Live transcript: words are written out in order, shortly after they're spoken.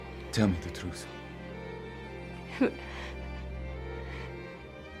Tell me the truth.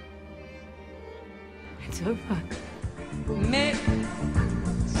 It's over. Mais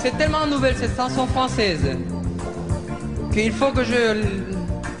c'est tellement nouvelle cette chanson française qu'il faut que je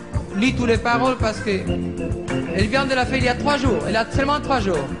lis toutes les paroles parce que elle vient de la faire il y a 3 jours. Elle a seulement 3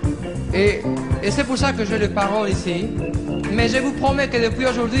 jours. Et c'est pour ça que j'ai les paroles ici. Mais je vous promets que depuis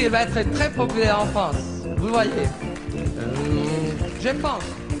aujourd'hui, elle va être très populaire en France. Vous voyez. Je pense.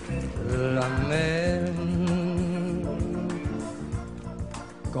 La mer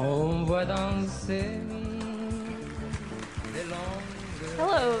qu'on voit danser.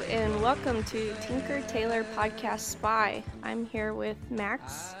 Hello, and welcome to Tinker Tailor Podcast Spy. I'm here with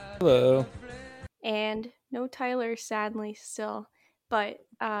Max. Hello. And no Tyler, sadly, still. But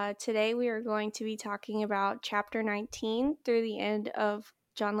today we are going to be talking about Chapter 19 through the end of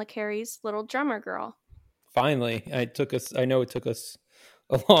John le Carré's Little Drummer Girl. Finally, I know it took us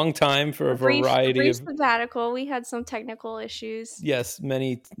a long time for a variety of sabbatical. We had some technical issues. Yes,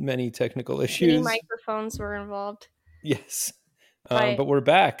 many technical issues. Many microphones were involved. Yes. But we're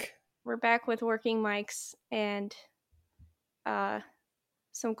back. We're back with working mics and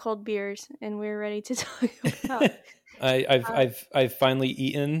some cold beers, and we're ready to talk about. I've finally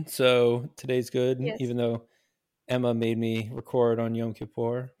eaten, so today's good. Yes. Even though Emma made me record on Yom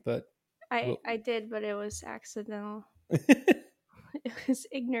Kippur, but I did, but it was accidental. It was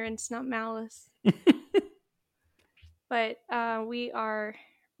ignorance, not malice. But we are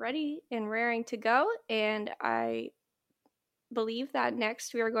ready and raring to go, and I believe that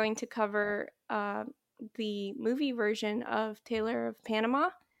next we are going to cover the movie version of Tailor of Panama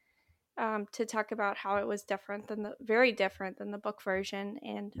to talk about how it was very different than the book version,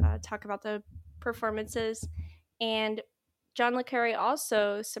 and talk about the performances. And John le Carré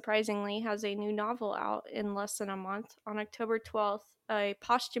also, surprisingly, has a new novel out in less than a month. On October 12th, a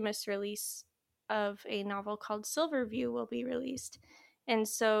posthumous release of a novel called Silverview will be released. And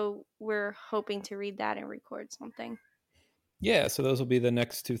so we're hoping to read that and record something. Yeah, so those will be the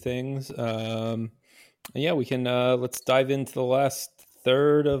next two things. Yeah, we can let's dive into the last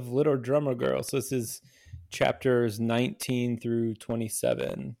third of Little Drummer Girl. So this is chapters 19 through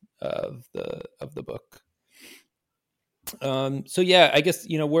 27 of the book. So yeah, I guess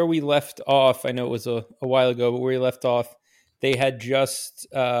where we left off. I know it was a while ago, but where we left off, they had just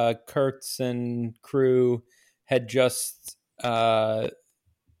Kurtz and crew had just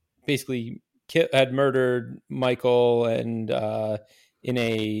basically had murdered Michael and in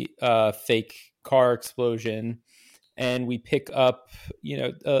a fake car explosion, and we pick up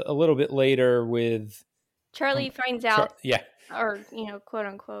a little bit later with Charlie finds out or quote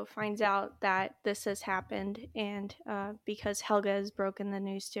unquote finds out that this has happened, and because Helga has broken the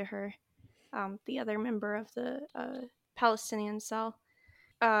news to her, the other member of the Palestinian cell.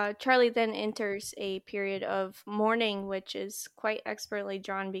 Charlie then enters a period of mourning, which is quite expertly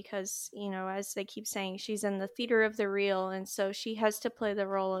drawn because, as they keep saying, she's in the theater of the real, and so she has to play the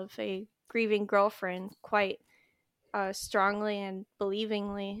role of a grieving girlfriend quite strongly and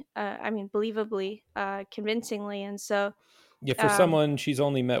believably, convincingly. And so for someone she's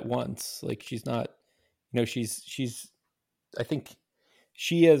only met once, like she's not, she's I think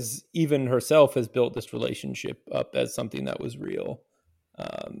she has even herself has built this relationship up as something that was real,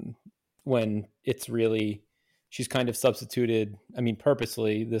 when it's really, she's kind of substituted,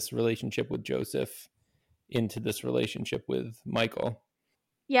 purposely, this relationship with Joseph into this relationship with Michael.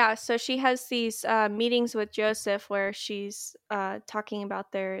 Yeah, so she has these meetings with Joseph where she's talking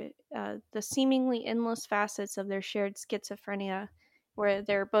about the seemingly endless facets of their shared schizophrenia, where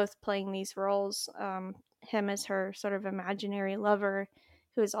they're both playing these roles. Him as her sort of imaginary lover,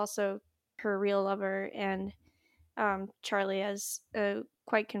 who is also her real lover, and Charlie as a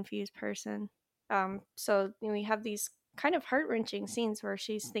quite confused person. So we have these kind of heart-wrenching scenes where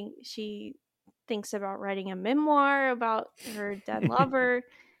she thinks about writing a memoir about her dead lover.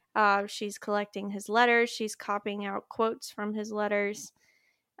 She's collecting his letters. She's copying out quotes from his letters.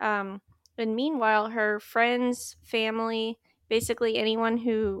 And meanwhile, her friends, family, basically anyone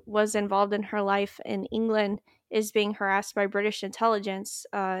who was involved in her life in England is being harassed by British intelligence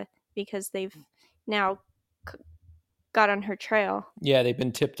because they've now got on her trail. Yeah, they've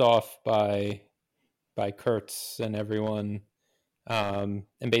been tipped off by Kurtz and everyone, and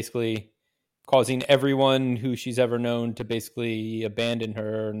basically causing everyone who she's ever known to basically abandon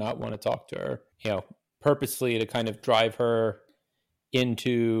her, not want to talk to her, purposely to kind of drive her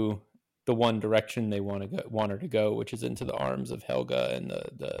into the one direction they want her to go, which is into the arms of Helga and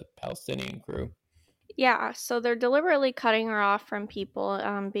the Palestinian crew. Yeah, so they're deliberately cutting her off from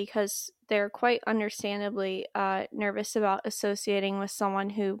people because they're quite understandably nervous about associating with someone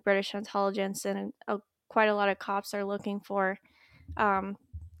who British intelligence and quite a lot of cops are looking for. Um,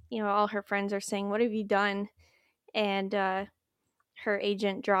 all her friends are saying, "What have you done?" And her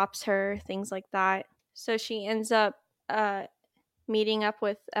agent drops her, things like that. So she ends up meeting up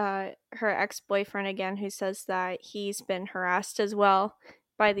with her ex-boyfriend again, who says that he's been harassed as well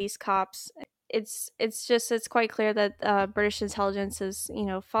by these cops. It's quite clear that British intelligence is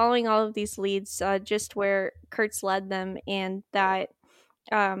following all of these leads just where Kurt's led them, and that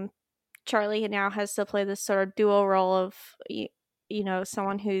um, Charlie now has to play this sort of dual role of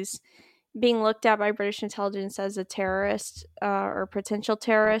someone who's being looked at by British intelligence as a terrorist or potential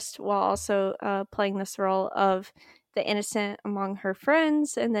terrorist, while also playing this role of the innocent among her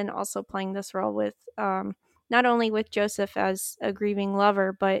friends, and then also playing this role with not only with Joseph as a grieving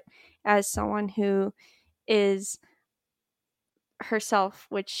lover, but as someone who is herself,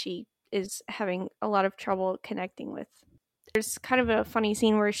 which she is having a lot of trouble connecting with. There's kind of a funny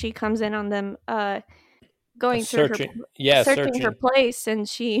scene where she comes in on them going through her searching her place, and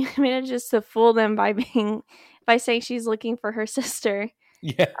she manages to fool them by saying she's looking for her sister.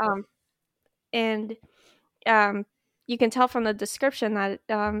 Yeah. And you can tell from the description that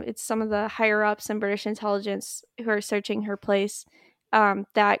it's some of the higher ups in British intelligence who are searching her place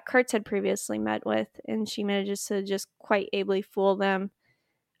that Kurtz had previously met with, and she manages to just quite ably fool them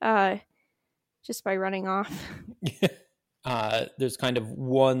just by running off. There's kind of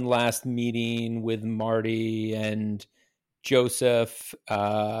one last meeting with Marty and Joseph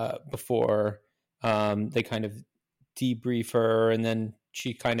before they kind of debrief her, and then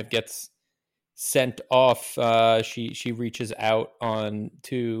she kind of gets sent off. She reaches out on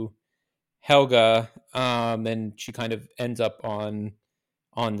to Helga, and she kind of ends up on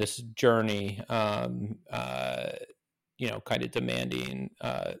this journey, kind of demanding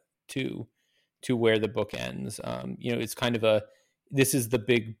to where the book ends. It's kind of this is the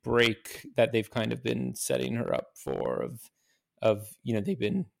big break that they've kind of been setting her up for of they've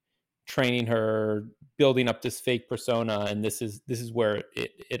been training her, building up this fake persona, and this is where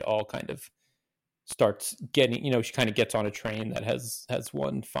it all kind of starts getting, she kind of gets on a train that has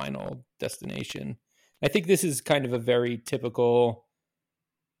one final destination. I think this is kind of a very typical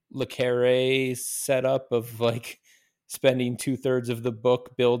Le Carre setup of like spending 2/3 of the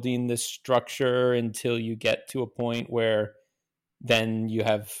book building this structure until you get to a point where then you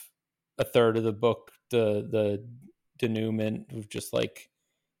have a third of the book, the denouement of just like,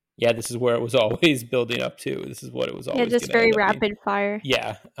 yeah, this is where it was always building up to. This is what it was always. Yeah, just very rapid fire.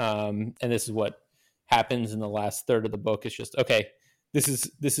 Yeah, and this is what happens in the last third of the book. It's just, okay, this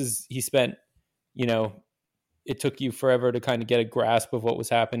is he spent, it took you forever to kind of get a grasp of what was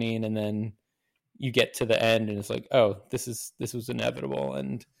happening, and then you get to the end and it's like, oh, this was inevitable,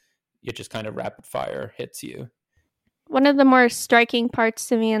 and it just kind of rapid fire hits you. One of the more striking parts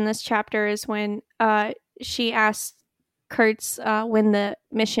to me in this chapter is when she asks Kurtz when the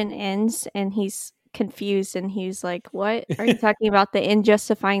mission ends, and he's confused, and he's like, what are you talking about, the end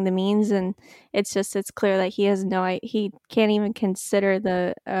justifying the means? And it's clear that he has he can't even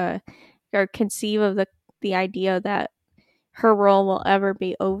consider or conceive of the idea that her role will ever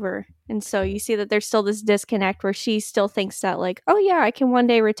be over. And so you see that there's still this disconnect where she still thinks that like, oh yeah, I can one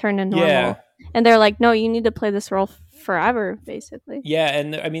day return to normal. Yeah. And they're like, no, you need to play this role forever, basically. Yeah,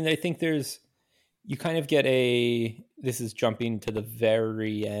 and I mean, I think you kind of get this is jumping to the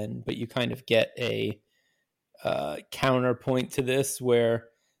very end, but you kind of get a counterpoint to this where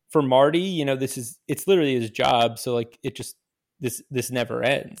for Marty, it's literally his job. So like it just, this never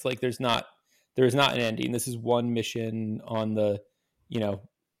ends. Like there is not an ending. This is one mission on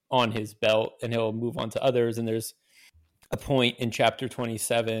on his belt, and he'll move on to others. And there's a point in chapter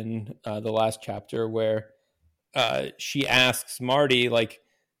 27, the last chapter, where she asks Marty like,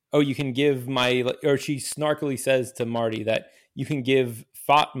 oh, you can give or she snarkily says to Marty that you can give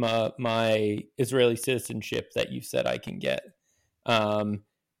Fatma my Israeli citizenship that you said I can get. And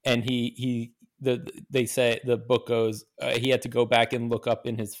they say, the book goes, he had to go back and look up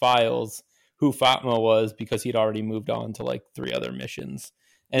in his files who Fatma was because he'd already moved on to like 3 other missions.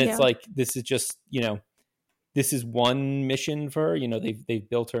 And it's like, this is just, this is one mission for her. They've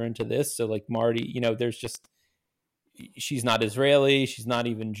built her into this. So like Marty, there's just, she's not Israeli. She's not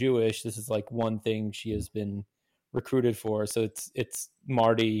even Jewish. This is like one thing she has been recruited for. So it's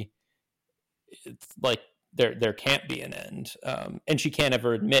Marty. It's like there can't be an end. And she can't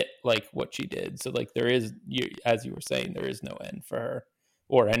ever admit like what she did. So like there is, as you were saying, there is no end for her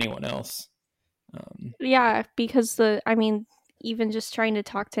or anyone else. Yeah, because even just trying to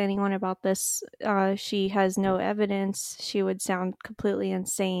talk to anyone about this, she has no evidence. She would sound completely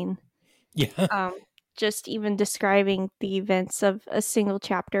insane. Yeah. Just even describing the events of a single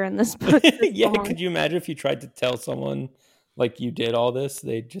chapter in this book. Yeah, could you imagine if you tried to tell someone like you did all this?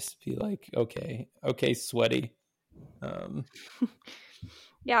 They'd just be like, okay, sweaty.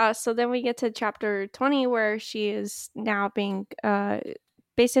 Yeah, so then we get to chapter 20 where she is now being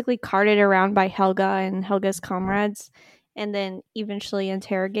basically carted around by Helga and Helga's comrades and then eventually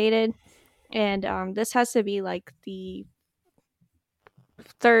interrogated. And this has to be like the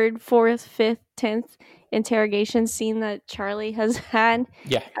third, fourth, fifth, 10th interrogation scene that Charlie has had.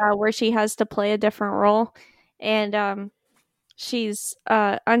 Yeah. Where she has to play a different role. And she's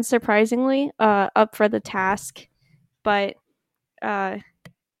unsurprisingly up for the task, but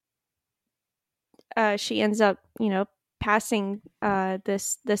she ends up, passing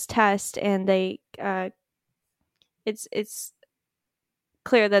this test, and they it's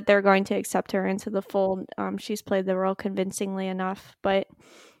clear that they're going to accept her into the fold. She's played the role convincingly enough, but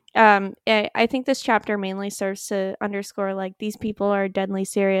I think this chapter mainly serves to underscore like these people are deadly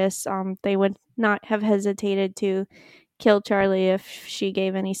serious. They would not have hesitated to kill Charlie if she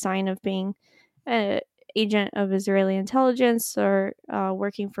gave any sign of being an agent of Israeli intelligence or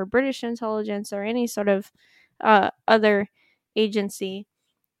working for British intelligence or any sort of other agency.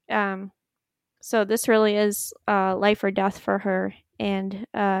 So this really is life or death for her, and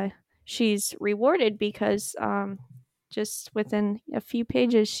she's rewarded because just within a few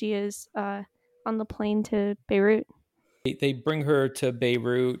pages, she is on the plane to Beirut. They bring her to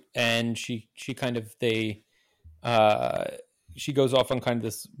Beirut, and she goes off on kind of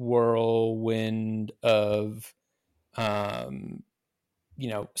this whirlwind of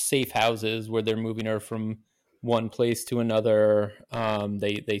safe houses where they're moving her from one place to another.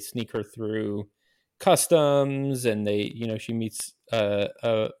 They sneak her through customs, and she meets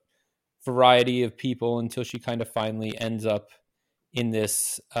a variety of people until she kind of finally ends up in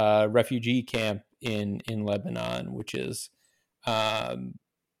this refugee camp in Lebanon, which is one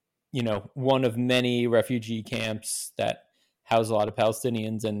of many refugee camps that house a lot of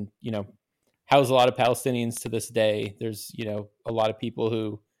Palestinians, and house a lot of Palestinians to this day. There's a lot of people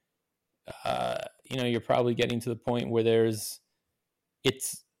who you're probably getting to the point where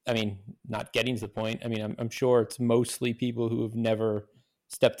not getting to the point. I mean, I'm sure it's mostly people who have never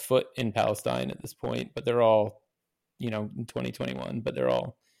stepped foot in Palestine at this point, but they're all, in 2021, but they're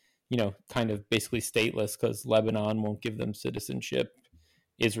all, kind of basically stateless because Lebanon won't give them citizenship.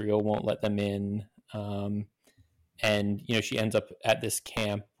 Israel won't let them in. And, she ends up at this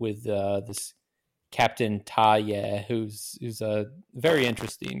camp with this Captain Taye, who's a very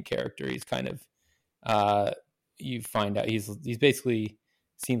interesting character. He's kind of, you find out he's basically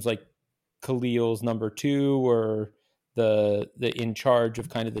seems like Khalil's number two, or the in charge of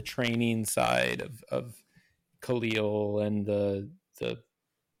kind of the training side of Khalil, and the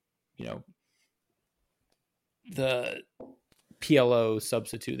PLO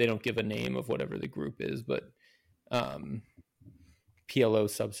substitute. They don't give a name of whatever the group is, but PLO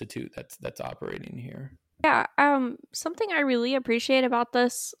substitute that's operating here. Yeah, something I really appreciate about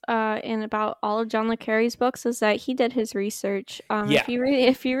this, and about all of John le Carre's books, is that he did his research. Yeah.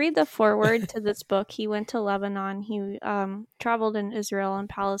 If you read the foreword to this book, he went to Lebanon. He traveled in Israel and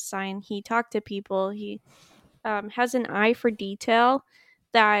Palestine. He talked to people. He has an eye for detail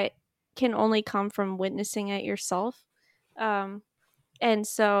that can only come from witnessing it yourself. And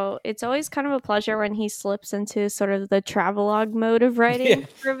so it's always kind of a pleasure when he slips into sort of the travelogue mode of writing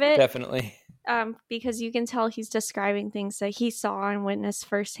for a bit. Definitely. Because you can tell he's describing things that he saw and witnessed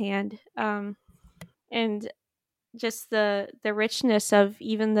firsthand. And just the richness of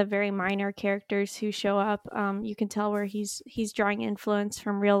even the very minor characters who show up. You can tell where he's drawing influence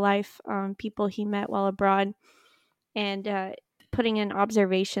from real life, people he met while abroad, and putting in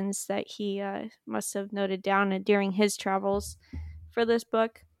observations that he must have noted down during his travels for this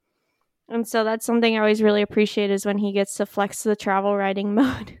book. And so that's something I always really appreciate, is when he gets to flex the travel writing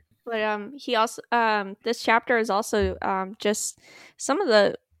mode. But he also this chapter is also just some of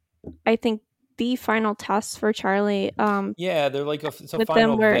the, I think, the final tests for Charlie. Yeah, they're like it's a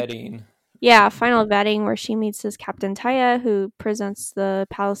final vetting. Yeah, final vetting where she meets this Captain Taye, who presents the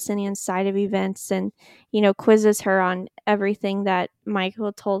Palestinian side of events and, quizzes her on everything that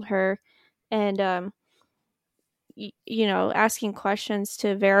Michael told her, and asking questions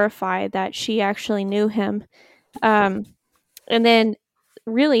to verify that she actually knew him. And then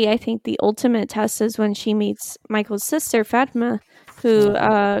really, I think the ultimate test is when she meets Michael's sister, Fatma, who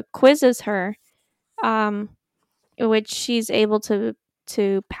quizzes her, which she's able to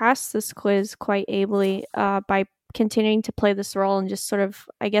pass this quiz quite ably by continuing to play this role and just sort of,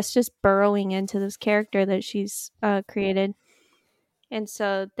 I guess, just burrowing into this character that she's created. And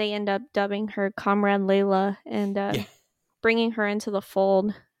so they end up dubbing her Comrade Layla and bringing her into the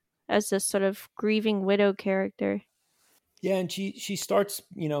fold as this sort of grieving widow character. Yeah, and she starts,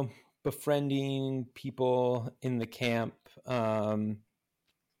 befriending people in the camp. And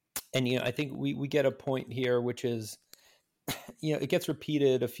I think we get a point here, which is, it gets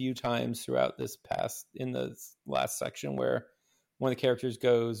repeated a few times throughout in the last section, where one of the characters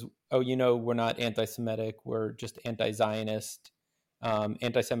goes, "Oh, we're not anti-Semitic, we're just anti-Zionist.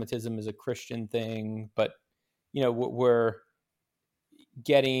 Anti-Semitism is a Christian thing, but we're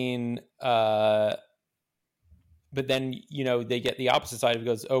getting." But then, they get the opposite side of it,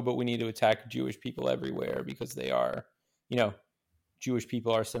 goes, "Oh, but we need to attack Jewish people everywhere because they are, Jewish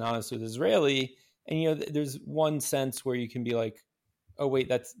people are synonymous with Israeli." And, there's one sense where you can be like, "Oh, wait,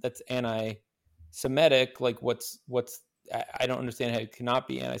 that's anti-Semitic. Like, I don't understand how it cannot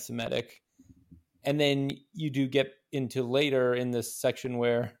be anti-Semitic." And then you do get into later in this section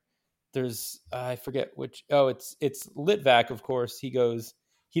where there's, I forget which, it's Litvak, of course. He goes,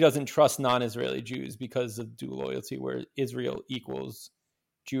 he doesn't trust non-Israeli Jews because of dual loyalty, where Israel equals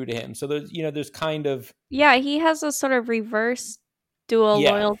Jew to him. So there's kind of, yeah, he has a sort of reverse dual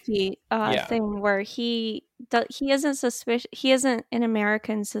loyalty thing where he isn't suspicious. He isn't an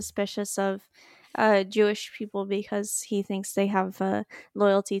American suspicious of Jewish people because he thinks they have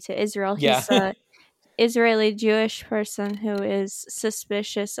loyalty to Israel. He's a Israeli Jewish person who is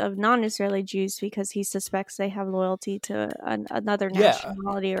suspicious of non-Israeli Jews because he suspects they have loyalty to another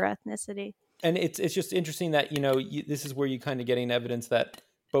nationality or ethnicity. And it's just interesting that this is where you kind of getting evidence that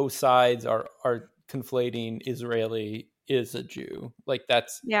both sides are conflating Israeli is a Jew. Like,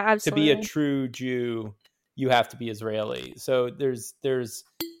 that's absolutely. To be a true Jew, you have to be Israeli. So there's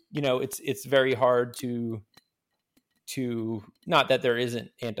it's very hard to not that there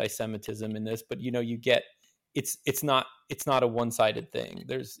isn't anti-Semitism in this, but you get it's not a one-sided thing.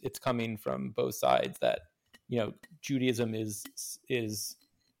 It's coming from both sides that Judaism is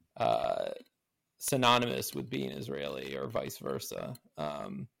synonymous with being Israeli, or vice versa.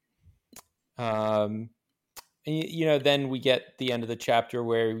 And then we get the end of the chapter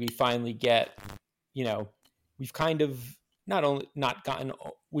where we finally get, we've kind of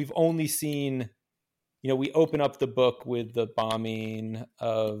we've only seen, we open up the book with the bombing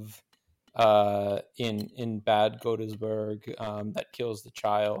of in Bad Godesberg that kills the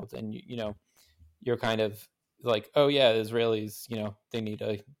child, and you're kind of like, oh yeah, the Israelis, they need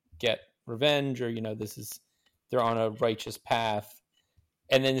to get revenge, or they're on a righteous path.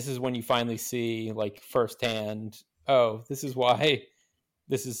 And then this is when you finally see, like, firsthand, oh, this is why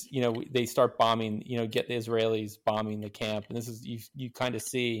they start bombing, get the Israelis bombing the camp, and this is you kind of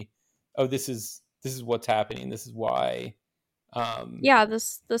see, oh, this is what's happening. This is why.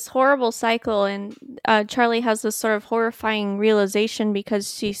 This horrible cycle, and Charlie has this sort of horrifying realization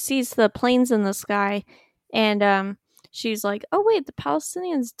because she sees the planes in the sky, and she's like, "Oh wait, the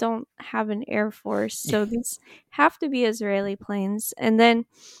Palestinians don't have an air force, so these have to be Israeli planes." And then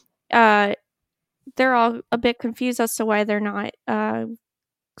they're all a bit confused as to why they're not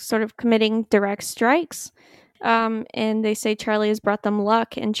sort of committing direct strikes. And they say Charlie has brought them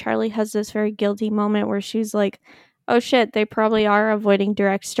luck, and Charlie has this very guilty moment where she's like, "Oh shit, they probably are avoiding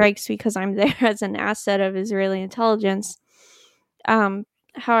direct strikes because I'm there as an asset of Israeli intelligence."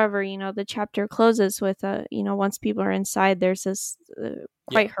 However, the chapter closes with once people are inside, there's this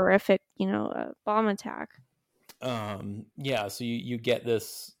quite horrific, bomb attack. So you get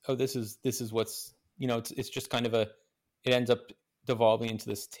this, oh, this is what's, it's just kind of it ends up devolving into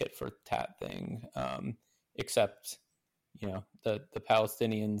this tit for tat thing, except the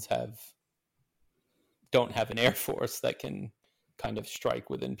Palestinians don't have an air force that can kind of strike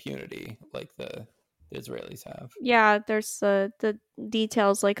with impunity like the Israelis have. Yeah, there's the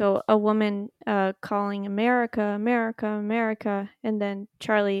details, like a woman calling America, America, America, and then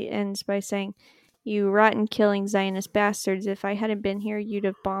Charlie ends by saying, "You rotten killing Zionist bastards, if I hadn't been here, you'd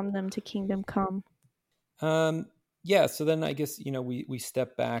have bombed them to kingdom come." So then I guess we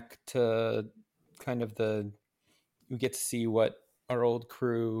step back to kind of we get to see what our old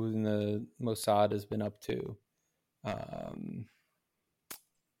crew in the Mossad has been up to,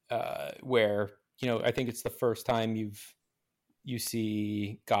 where I think it's the first time you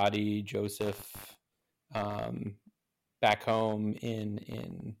see Gotti, Joseph, back home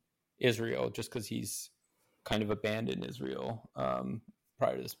in Israel, just because he's kind of abandoned Israel.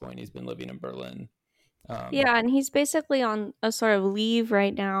 Prior to this point, he's been living in Berlin. And he's basically on a sort of leave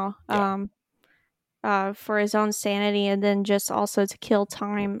right now, for his own sanity, and then just also to kill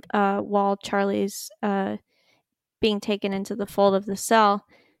time while Charlie's being taken into the fold of the cell.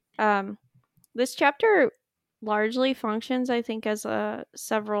 This chapter largely functions, I think, as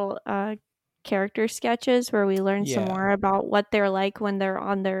several character sketches where we learn some more about what they're like when they're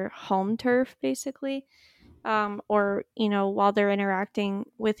on their home turf, basically, or while they're interacting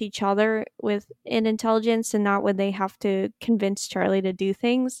with each other with in intelligence, and not when they have to convince Charlie to do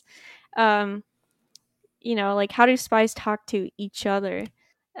things. Like, how do spies talk to each other?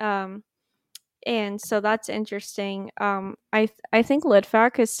 And so that's interesting. I think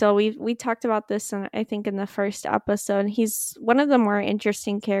Litvak is still, we talked about this I think in the first episode. He's one of the more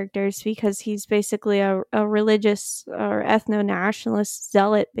interesting characters because he's basically a religious or ethno-nationalist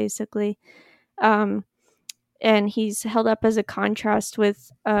zealot, basically. And he's held up as a contrast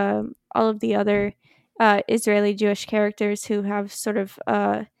with all of the other Israeli Jewish characters who have sort of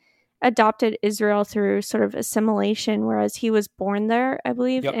adopted Israel through sort of assimilation, whereas he was born there, I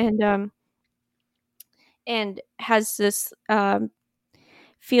believe. Yep. And has this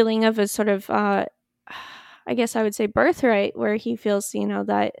feeling of a sort of, I guess I would say, birthright, where he feels,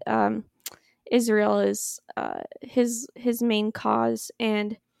 that Israel is his main cause.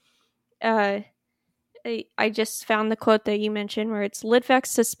 And I just found the quote that you mentioned, where it's Litvak's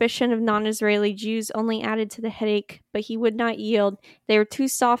suspicion of non-Israeli Jews only added to the headache, but he would not yield. They were too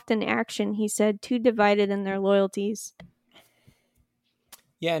soft in action, he said, too divided in their loyalties.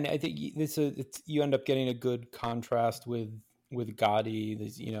 Yeah, and I think you end up getting a good contrast with Gadi,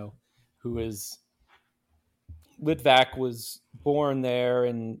 who is Litvak was born there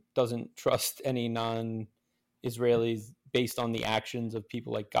and doesn't trust any non-Israelis based on the actions of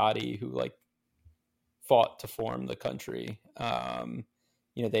people like Gadi, who like fought to form the country.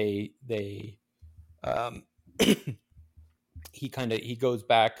 He goes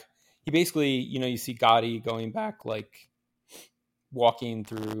back. He basically, you see Gadi going back, like walking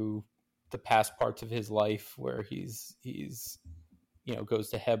through the past parts of his life where he's goes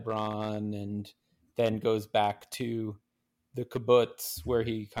to Hebron and then goes back to the kibbutz where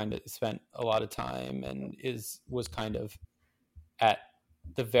he kind of spent a lot of time and was kind of at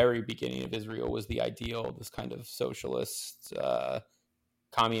the very beginning of Israel, was the ideal, this kind of socialist,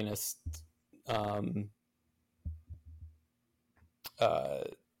 communist,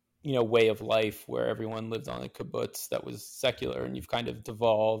 way of life where everyone lived on a kibbutz that was secular, and you've kind of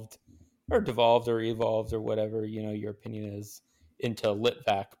devolved or evolved or whatever, your opinion is, into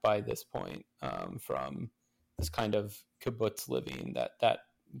Litvak by this point, from this kind of kibbutz living that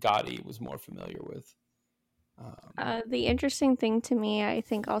Gadi was more familiar with. The interesting thing to me, I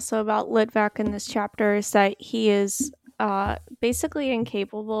think, also about Litvak in this chapter is that he is basically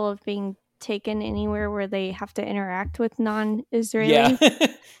incapable of being taken anywhere where they have to interact with non-Israelis.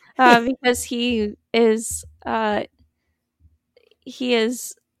 Yeah. Because he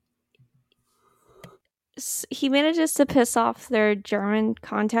manages to piss off their German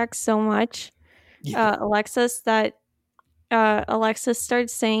contacts so much, Alexis, that Alexis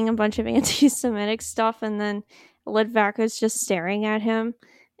starts saying a bunch of anti-Semitic stuff, and then Litvak is just staring at him,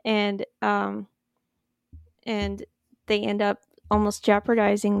 and they end up almost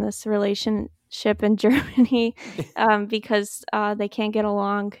jeopardizing this relationship in Germany because they can't get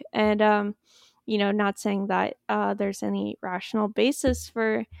along. And not saying that there's any rational basis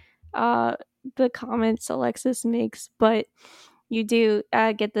for the comments Alexis makes, but you do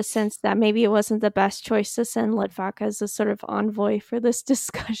get the sense that maybe it wasn't the best choice to send Litvak as a sort of envoy for this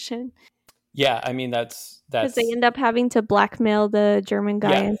discussion. Yeah, I mean, that's because they end up having to blackmail the German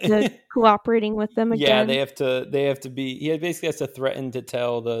guy into cooperating with them again. Yeah, they have to be. He basically has to threaten to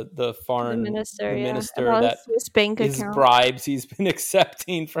tell the foreign minister that his bank his account bribes he's been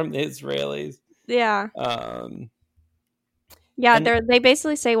accepting from the Israelis. Yeah. They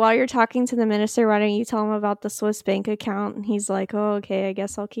basically say, while you're talking to the minister, why don't you tell him about the Swiss bank account? And he's like, oh, okay, I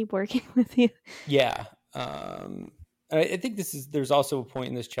guess I'll keep working with you. Yeah. I think there's also a point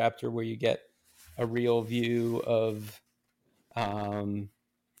in this chapter where you get a real view of kind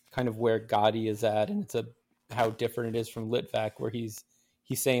of where Gadi is at, and it's how different it is from Litvak, where he's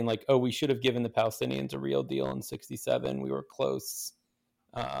saying like, oh, we should have given the Palestinians a real deal in 1967. We were close.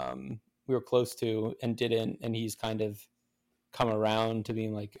 We were close to and didn't, and he's kind of come around to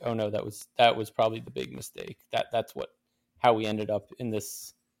being like, oh no, that was probably the big mistake. That's how we ended up in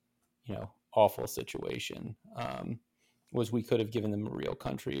this, awful situation. Was we could have given them a real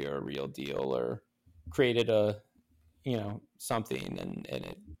country or a real deal or created something, and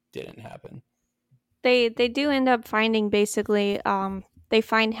it didn't happen. They do end up finding basically they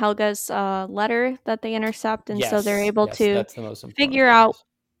find Helga's letter that they intercept, and so they're able to figure out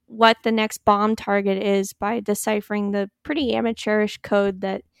what the next bomb target is by deciphering the pretty amateurish code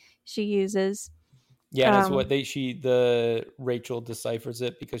that she uses. Yeah, that's what the Rachel deciphers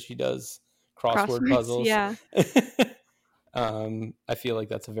it because she does crossword puzzles. Yeah. I feel like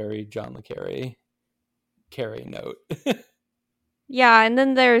that's a very John le Carré note. Yeah, and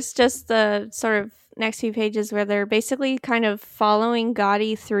then there's just the sort of next few pages where they're basically kind of following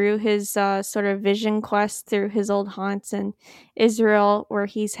Gotti through his sort of vision quest through his old haunts in Israel, where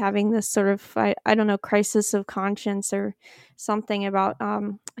he's having this sort of, I don't know, crisis of conscience or something about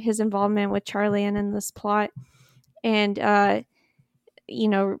his involvement with Charlie and in this plot. And,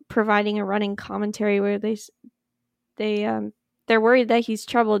 providing a running commentary where they're worried that he's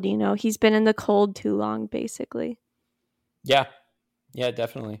troubled, he's been in the cold too long, basically. Yeah,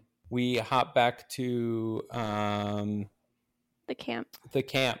 definitely. We hop back to the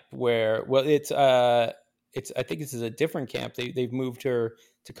camp where, well, it's I think this is a different camp. They've moved her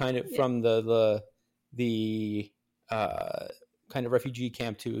to kind of from the kind of refugee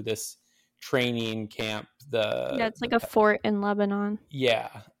camp to this training camp. It's like a fort in Lebanon. Yeah.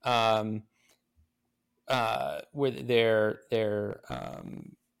 Where they're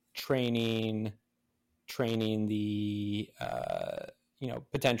training the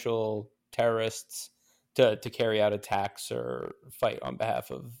potential terrorists to carry out attacks or fight on behalf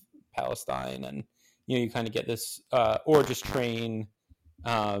of Palestine, and you kind of get this or just train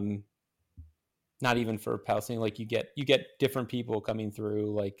not even for Palestine, like you get different people coming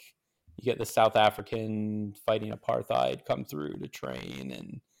through, like you get the South African fighting apartheid come through to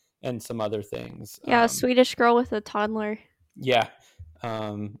train, and some other things. Yeah, a Swedish girl with a toddler. Yeah.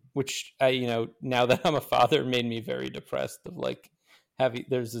 Which I, now that I'm a father, made me very depressed of like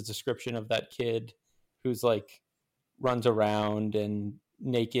there's a description of that kid who's like runs around and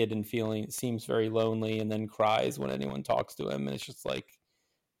naked and seems very lonely and then cries when anyone talks to him. And it's just like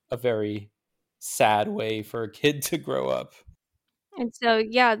a very sad way for a kid to grow up. And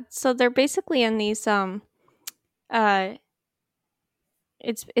so they're basically in these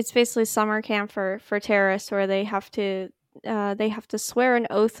it's basically summer camp for terrorists where they have to swear an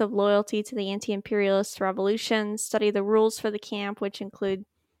oath of loyalty to the anti-imperialist revolution, study the rules for the camp, which include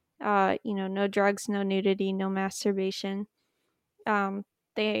no drugs, no nudity, no masturbation.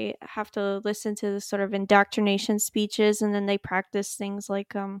 They have to listen to the sort of indoctrination speeches, and then they practice things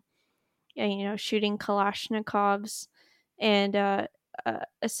like shooting Kalashnikovs and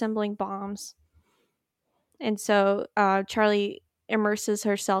assembling bombs. And so Charlie immerses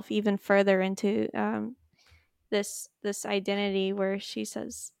herself even further into this identity where she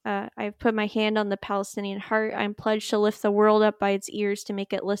says, I've put my hand on the Palestinian heart. I'm pledged to lift the world up by its ears to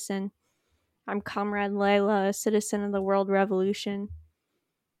make it listen. I'm Comrade Layla, a citizen of the world revolution.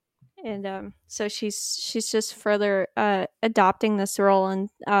 And so she's just further adopting this role, and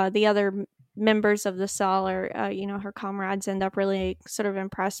the other members of the cell are her comrades end up really sort of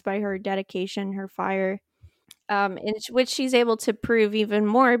impressed by her dedication, her fire, in which she's able to prove even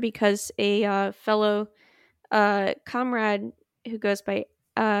more because a fellow comrade who goes by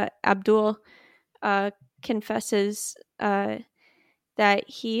Abdul confesses that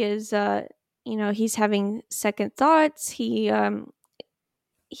he is he's having second thoughts.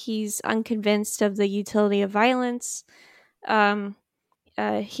 He's unconvinced of the utility of violence.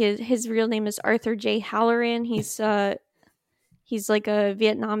 His real name is Arthur J. Halloran. He's like a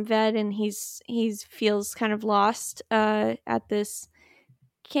Vietnam vet, and he feels kind of lost at this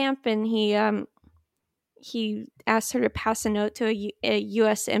camp, and he asked her to pass a note to a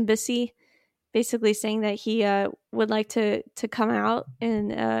U.S. embassy, basically saying that he would like to come out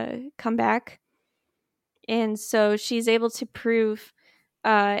and come back. And so she's able to prove,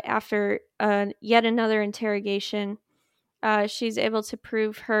 after yet another interrogation, she's able to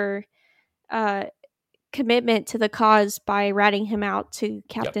prove her commitment to the cause by ratting him out to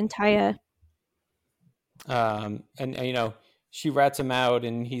Captain Taya. And she rats him out,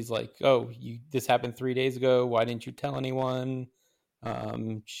 and he's like, "Oh, this happened 3 days ago. Why didn't you tell anyone?"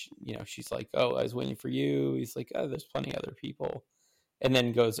 She's like, "Oh, I was waiting for you." He's like, "Oh, there's plenty of other people," and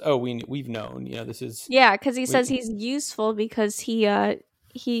then goes, "Oh, we've known. This is because he says he's useful because he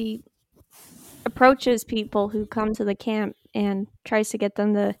approaches people who come to the camp and tries to get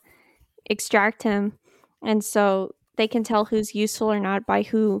them to extract him, and so they can tell who's useful or not by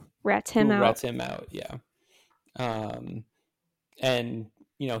who rats him out. Yeah. And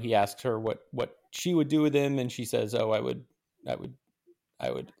he asks her what she would do with him, and she says, "Oh, I would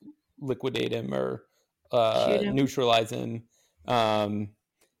liquidate him or neutralize him." And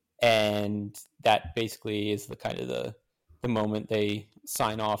that basically is the kind of the moment they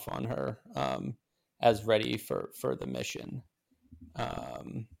sign off on her as ready for the mission.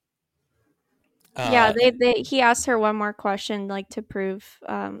 Yeah, he asked her one more question, like to prove,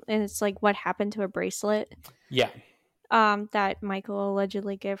 and it's like, what happened to a bracelet? Yeah. That Michael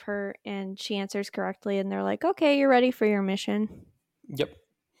allegedly gave her, and she answers correctly, and they're like, okay, you're ready for your mission. Yep.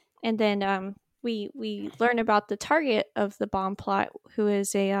 And then we learn about the target of the bomb plot, who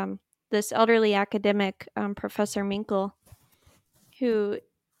is this elderly academic, Professor Minkle, who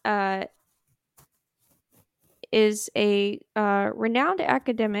is a renowned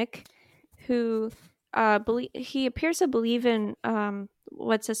academic who he appears to believe in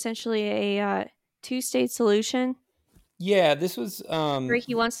what's essentially a two-state solution, Yeah, this was where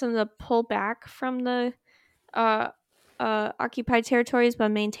he wants them to pull back from the uh, occupied territories but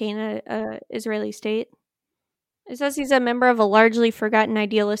maintain a Israeli state. It says he's a member of a largely forgotten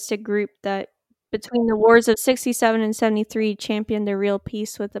idealistic group that, between the wars of 67 and 73, championed a real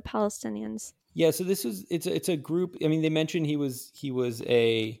peace with the Palestinians. Yeah, so this was it's a group. I mean, they mentioned he was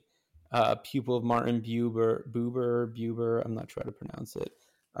a pupil of Martin Buber. I'm not sure how to pronounce it.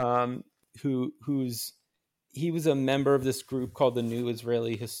 Who's he was a member of this group called the New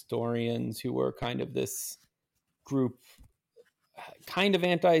Israeli Historians, who were kind of this group, kind of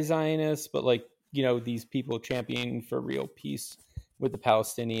anti-Zionist, but like, you know, these people championing for real peace with the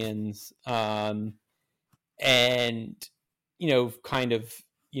Palestinians, and you know, kind of,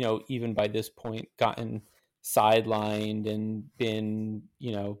 you know, even by this point gotten sidelined and been,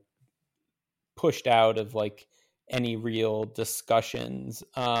 you know, pushed out of like any real discussions.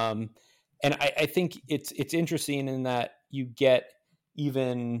 And I think it's interesting in that you get,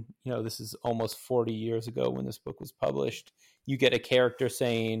 even, you know, this is almost 40 years ago when this book was published, you get a character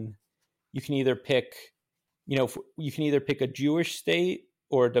saying you can either pick, you know, you can either pick a Jewish state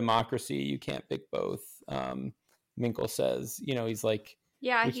or a democracy. You can't pick both. Minkle says, you know, he's like,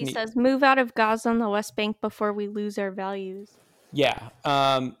 Yeah, he says, move out of Gaza on the West Bank before we lose our values. Yeah.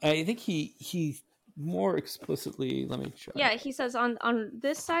 I think he more explicitly, let me try. Yeah, he says on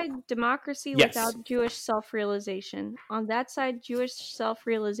this side, democracy Yes. without Jewish self-realization. On that side, Jewish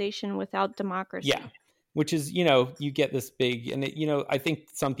self-realization without democracy. Yeah. Which is, you know, you get this big, and it, you know, I think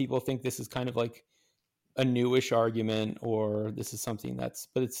some people think this is kind of like a newish argument, or this is something that's,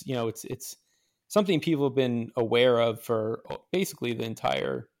 but it's, you know, it's something people have been aware of for basically the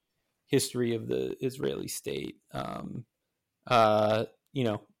entire history of the Israeli state. You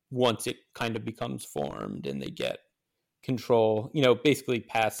know, once it kind of becomes formed and they get control, you know, basically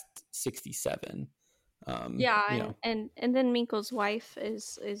past 67. Yeah, you know. and then Minkle's wife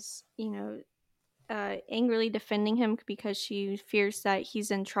is you know, angrily defending him because she fears that he's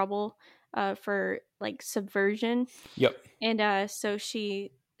in trouble for like subversion. Yep. And so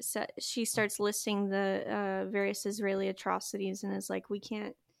she starts listing the various Israeli atrocities and is like, we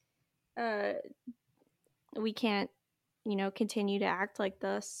can't you know, continue to act like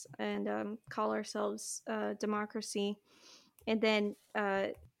this and call ourselves democracy. And then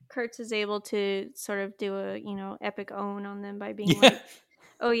Kurtz is able to sort of do a, you know, epic own on them by being like,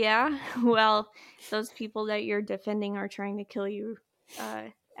 oh yeah, well, those people that you're defending are trying to kill you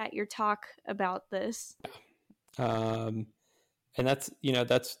at your talk about this. And that's, you know,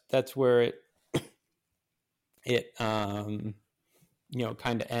 that's where it you know,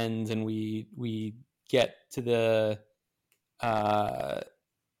 kind of ends, and we get to the kind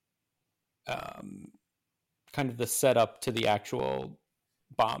of the setup to the actual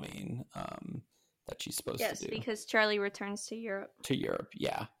bombing that she's supposed to do. Yes, because Charlie returns to Europe.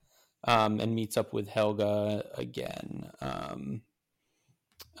 Yeah. And meets up with Helga again,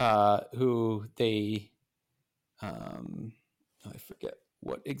 who they I forget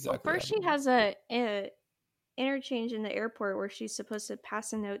what exactly. Well, first she has a interchange in the airport where she's supposed to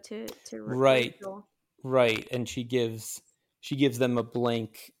pass a note to right Rachel. Right, and she gives them a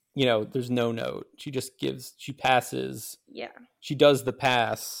blank, you know, there's no note. She passes. Yeah. She does the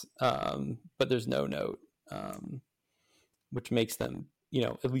pass, but there's no note, which makes them, you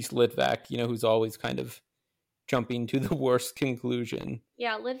know, at least Litvak, you know, who's always kind of jumping to the worst conclusion.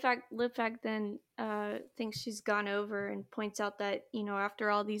 Yeah, Litvak then thinks she's gone over and points out that, you know,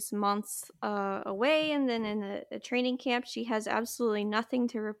 after all these months away and then in a training camp, she has absolutely nothing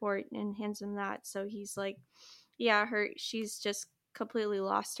to report, and hands him that. So he's like, yeah, she's just completely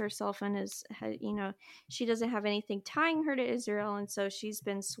lost herself and you know, she doesn't have anything tying her to Israel, and so she's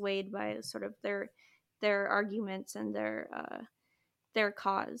been swayed by sort of their arguments and their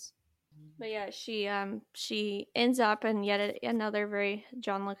cause. But yeah, she ends up in yet another very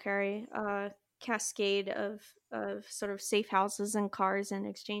John le Carre cascade of sort of safe houses and cars and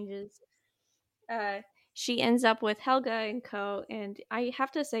exchanges. she ends up with Helga and co. And I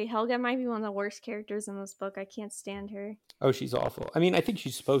have to say, Helga might be one of the worst characters in this book. I can't stand her. Oh, she's awful. I mean, I think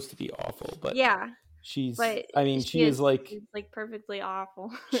she's supposed to be awful, but yeah, I mean, she is like perfectly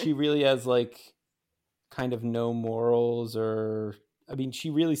awful. she really has like kind of no morals, or I mean, she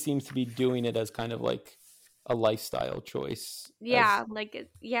really seems to be doing it as kind of like a lifestyle choice. Yeah,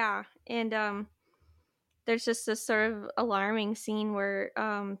 and there's just this sort of alarming scene where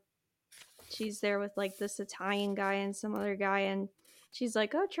she's there with like this Italian guy and some other guy, and she's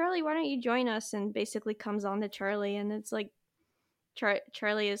like, "Oh, Charlie, why don't you join us?" And basically comes on to Charlie, and it's like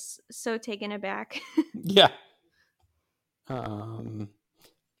Charlie is so taken aback. Yeah.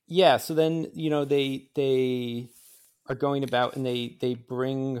 Yeah. So then, they are going about, and they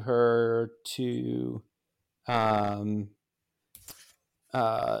bring her to,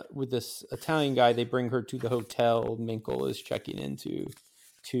 with this Italian guy, they bring her to the hotel Minkle is checking into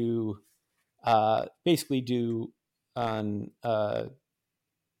to basically do an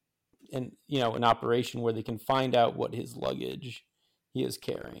operation where they can find out what his luggage he is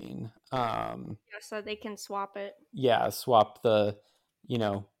carrying. So they can swap it. Yeah, swap the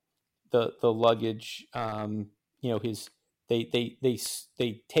luggage. They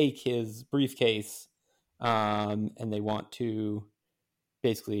take his briefcase, and they want to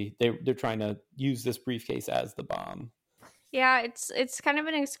basically they're trying to use this briefcase as the bomb. Yeah, it's kind of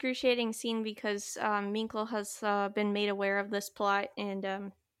an excruciating scene because Minkle has been made aware of this plot and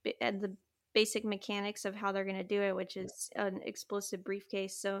the basic mechanics of how they're going to do it, which is an explosive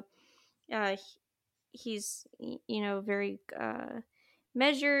briefcase. So he's very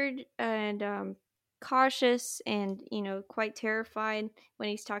measured and cautious and quite terrified when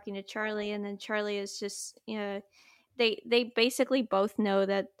he's talking to Charlie, and then Charlie is just they basically both know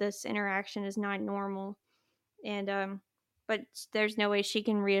that this interaction is not normal, and but there's no way she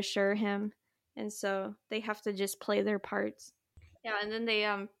can reassure him, and so they have to just play their parts. Yeah, and then they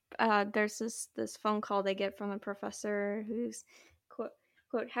there's this phone call they get from the professor who's quote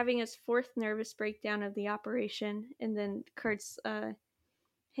having his fourth nervous breakdown of the operation, and then Kurtz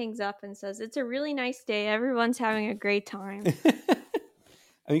hangs up and says, "It's a really nice day. Everyone's having a great time."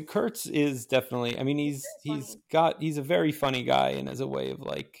 I mean, Kurtz is definitely. I mean, he's a very funny guy, and has a way of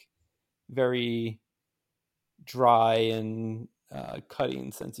like very dry and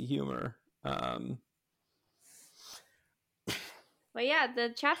cutting sense of humor. But yeah,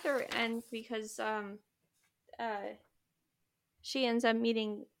 the chapter ends because she ends up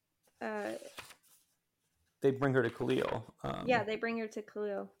meeting. They bring her to Khalil. They bring her to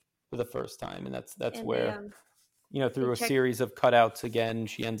Khalil for the first time, and that's where through a series of cutouts again,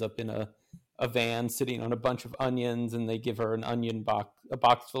 she ends up in a van sitting on a bunch of onions, and they give her an onion box, a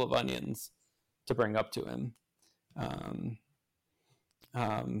box full of onions, to bring up to him.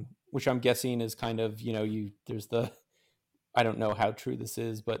 Which I'm guessing is kind of there's the, I don't know how true this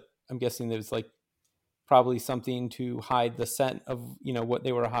is, but I'm guessing there's like probably something to hide the scent of what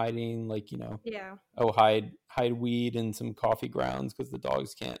they were hiding, like hide weed and some coffee grounds because the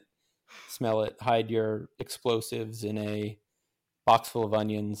dogs can't smell it. Hide your explosives in a box full of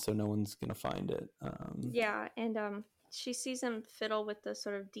onions so no one's gonna find it. And she sees him fiddle with the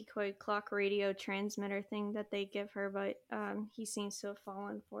sort of decoy clock radio transmitter thing that they give her, but he seems to have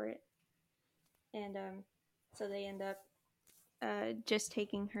fallen for it, and so they end up just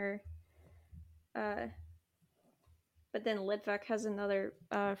taking her. But then Litvak has another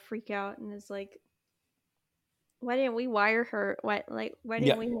freak out and is like, "Why didn't we wire her? Why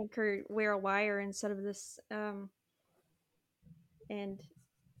didn't we make her wear a wire instead of this? And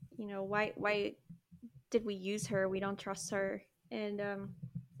why did we use her? We don't trust her." And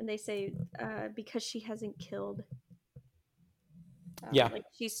they say because she hasn't killed.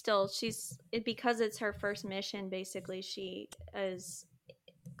 Because it's her first mission. Basically, she is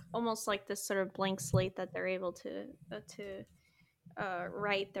almost like this sort of blank slate that they're able to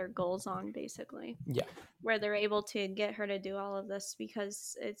write their goals on, basically. Yeah. Where they're able to get her to do all of this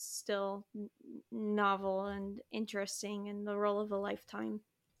because it's still novel and interesting and the role of a lifetime.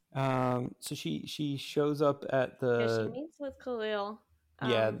 So she shows up at she meets with Khalil.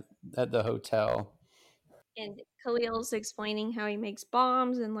 At the hotel. And Khalil's explaining how he makes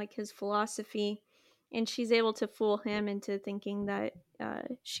bombs and like his philosophy, and she's able to fool him into thinking that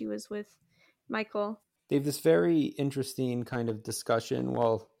she was with Michael. They have this very interesting kind of discussion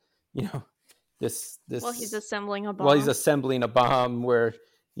while he's assembling a bomb. While he's assembling a bomb, where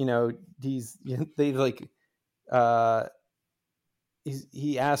he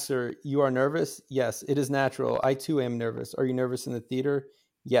asks her, "You are nervous?" "Yes, it is natural. I too am nervous. Are you nervous in the theater?"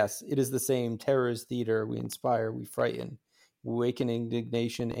 "Yes, it is the same. Terror is theater. We inspire, we frighten. We awaken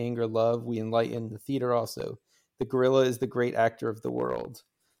indignation, anger, love. We enlighten the theater also. The gorilla is the great actor of the world.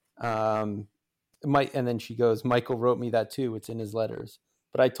 And then she goes, Michael wrote me that too. It's in his letters,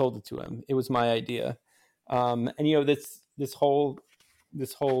 but I told it to him. It was my idea. And this whole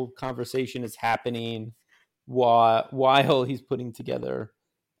conversation is happening while he's putting together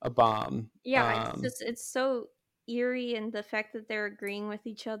a bomb. Yeah, it's so eerie, and the fact that they're agreeing with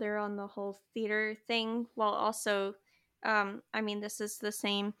each other on the whole theater thing, while also, I mean, this is the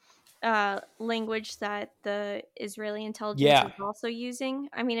same language that the Israeli intelligence is also using.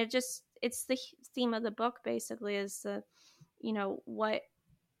 I mean, it's the theme of the book basically, is the, what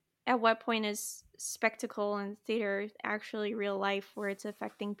at what point is spectacle and theater actually real life where it's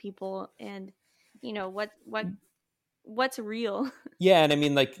affecting people, and what's real. Yeah, and I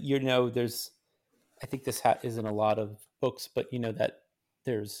mean, like, there's, I think this is in a lot of books, but that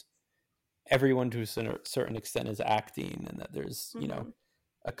there's everyone to a certain extent is acting, and that there's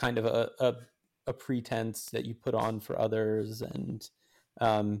a kind of a pretense that you put on for others, and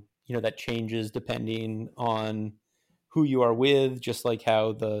that changes depending on who you are with, just like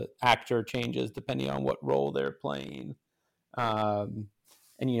how the actor changes depending on what role they're playing. And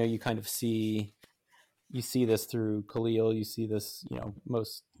you kind of see this through Khalil, you see this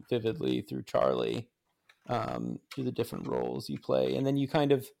most vividly through Charlie, through the different roles you play. And then you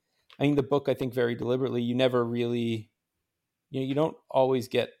kind of, I mean, the book, I think very deliberately, you never really, you don't always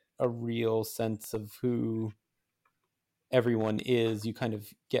get a real sense of who everyone is. You kind of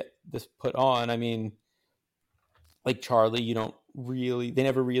get this put on. I mean, like Charlie, they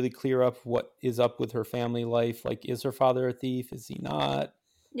never really clear up what is up with her family life. Like, is her father a thief? Is he not?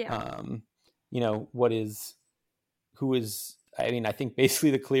 Yeah. Who is, I mean, I think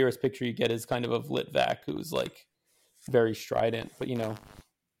basically the clearest picture you get is kind of Litvak, who's like very strident, but you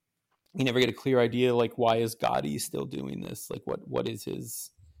never get a clear idea, like, why is Gotti still doing this? Like, what is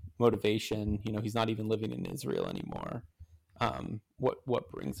his motivation? He's not even living in Israel anymore.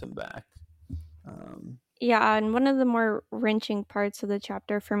 What brings him back? Yeah, and one of the more wrenching parts of the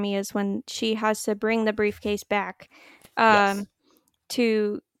chapter for me is when she has to bring the briefcase back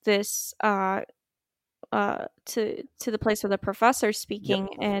to this to the place where the professor's speaking.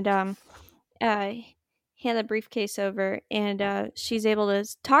 Yep. And hand the briefcase over, and she's able to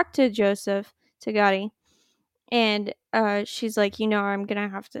talk to Joseph, to Gotti, and she's like, I'm gonna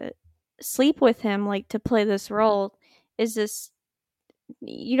have to sleep with him, like, to play this role.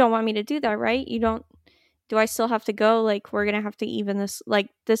 You don't want me to do that, right? Do I still have to go? Like, we're gonna have to even this, like,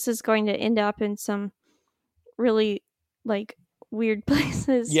 this is going to end up in some really, like, weird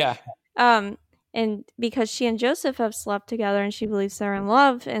places. Yeah. And because she and Joseph have slept together and she believes they're in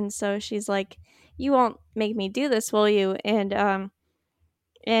love, and so she's like, you won't make me do this, will you? And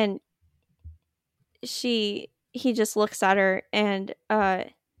he just looks at her, and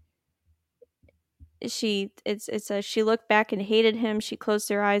it says she looked back and hated him. She closed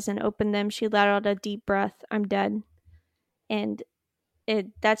her eyes and opened them. She let out a deep breath. I'm dead. And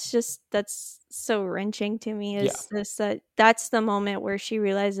that's so wrenching to me, is that's the moment where she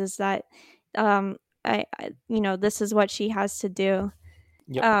realizes that I this is what she has to do.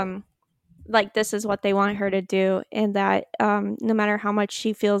 Yep. Like, this is what they want her to do, and that no matter how much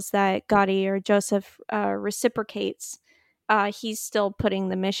she feels that Gotti or Joseph reciprocates, he's still putting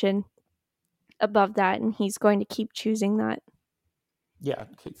the mission above that, and he's going to keep choosing that. Yeah,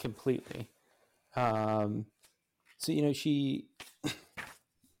 completely. So she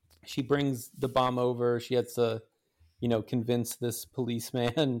brings the bomb over. She has to convince this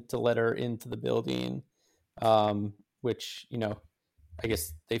policeman to let her into the building, which I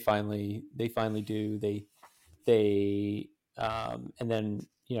guess they finally do. They and then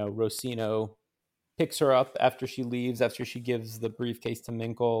Rossino picks her up after she leaves, after she gives the briefcase to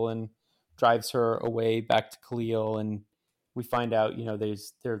Minkle and drives her away back to Khalil. And we find out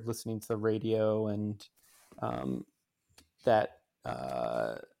they're listening to the radio, and that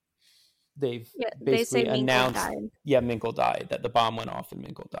they've basically announced Minkle died, that the bomb went off and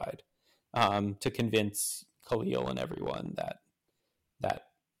Minkle died, to convince Khalil and everyone that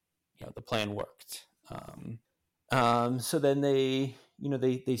the plan worked. So then they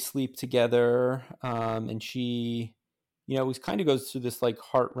sleep together, and she kind of goes through this like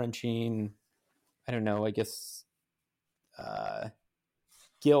heart-wrenching, I don't know, I guess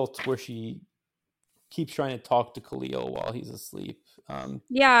guilt, where she keeps trying to talk to Khalil while he's asleep,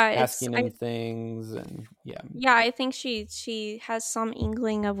 asking him things. And I think she has some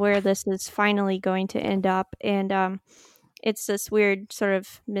inkling of where this is finally going to end up, and it's this weird sort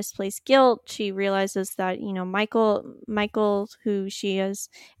of misplaced guilt. She realizes that Michael, who she has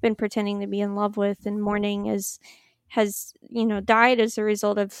been pretending to be in love with and mourning, has, died as a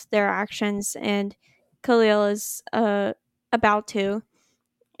result of their actions, and Khalil is about to,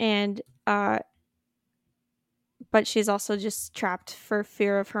 and but she's also just trapped for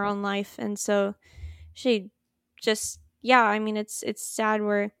fear of her own life, and so she just, I mean, it's sad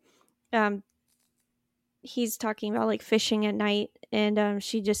where um he's talking about like fishing at night, and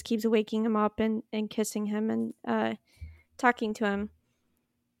she just keeps waking him up and kissing him and talking to him,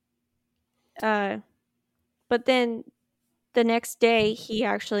 but then the next day he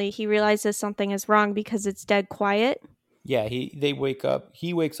realizes something is wrong because it's dead quiet. Yeah, he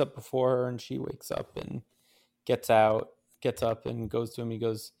wakes up before her, and she wakes up and gets up and goes to him. He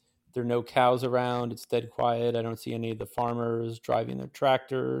goes, there are no cows around, it's dead quiet, I don't see any of the farmers driving their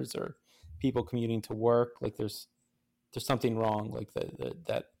tractors or people commuting to work. Like there's something wrong, like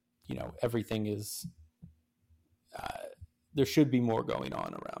that everything is there should be more going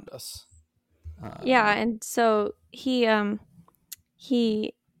on around us. And so he and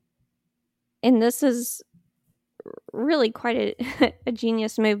this is really quite a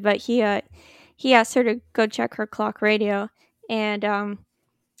genius move, but he asked her to go check her clock radio, and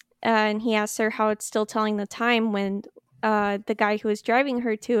he asked her how it's still telling the time when the guy who was driving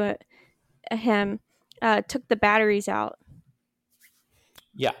her to him took the batteries out.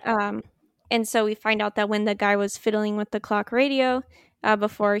 And so we find out that when the guy was fiddling with the clock radio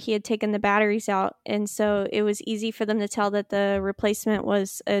before, he had taken the batteries out, and so it was easy for them to tell that the replacement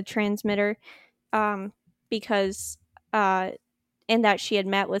was a transmitter, because and that she had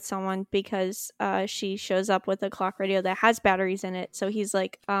met with someone, because she shows up with a clock radio that has batteries in it. So he's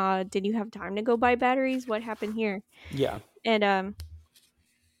like, did you have time to go buy batteries? What happened here? Yeah.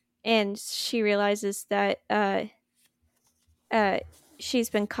 And she realizes that she's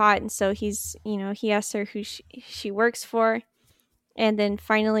been caught, and so he's, he asks her who she works for, and then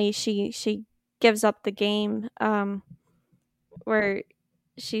finally she gives up the game, where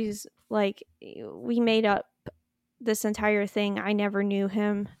she's like, we made up this entire thing. I never knew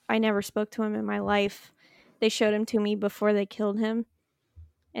him. I never spoke to him in my life. They showed him to me before they killed him.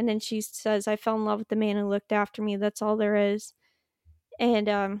 And then she says, I fell in love with the man who looked after me. That's all there is.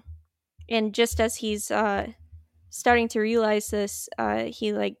 And just as he's starting to realize this,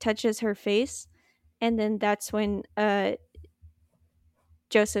 he like touches her face, and then that's when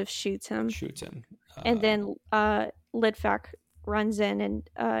Joseph shoots him. And then Litvak runs in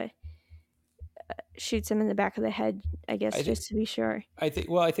and shoots him in the back of the head, I guess, just to be sure. I think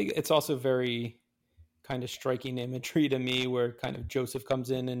it's also very kind of striking imagery to me, where kind of Joseph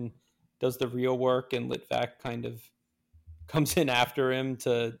comes in and does the real work, and Litvak kind of comes in after him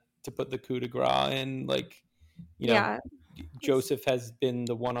to put the coup de grace in. Like, Joseph has been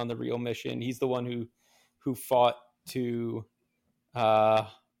the one on the real mission. He's the one who fought to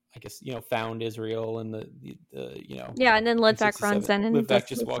I guess, found Israel, and the and then Litvak runs in, and Litvak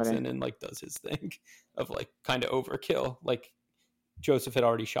just walks in and like does his thing of like kind of overkill. Like Joseph had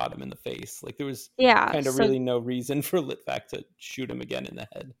already shot him in the face. Like there was kind of really no reason for Litvak to shoot him again in the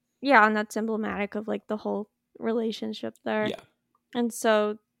head. Yeah, and that's emblematic of like the whole relationship there. Yeah. And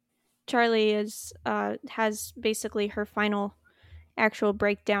so Charlie has basically her final actual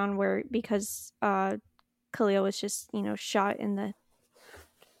breakdown, where because Khalil was just, shot in the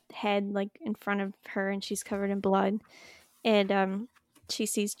head, like in front of her, and she's covered in blood, and she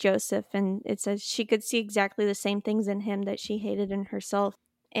sees Joseph, and it says she could see exactly the same things in him that she hated in herself,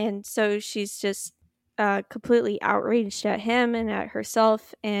 and so she's just completely outraged at him and at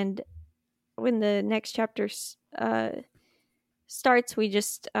herself. And when the next chapter starts, we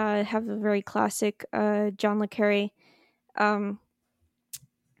just have a very classic John le Carré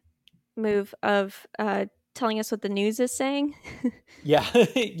move of telling us what the news is saying. Yeah.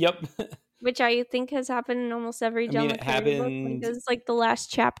 Yep. Which I think has happened in almost every John le Carré book. Because like the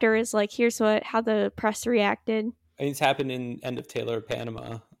last chapter is like, here's how the press reacted. I mean, it's happened in End of Taylor of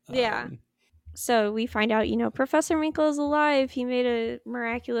Panama. Yeah. So we find out, Professor Minkle is alive. He made a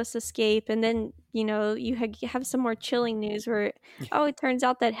miraculous escape. And then, you have some more chilling news where, it turns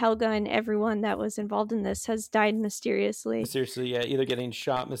out that Helga and everyone that was involved in this has died mysteriously. Mysteriously, yeah. Either getting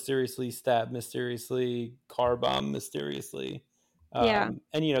shot mysteriously, stabbed mysteriously, car bomb mysteriously. And,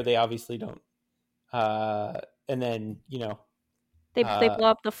 they obviously don't. And then, They blow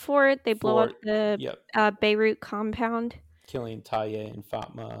up the fort. They blow up the Beirut compound. Killing Taye and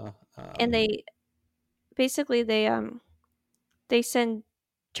Fatma. And they send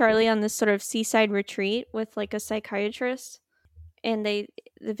Charlie on this sort of seaside retreat with like a psychiatrist, and they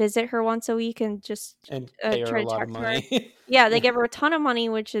visit her once a week and just pay her a lot of money. Yeah, they give her a ton of money,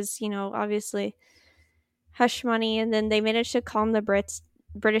 which is, obviously hush money. And then they manage to calm the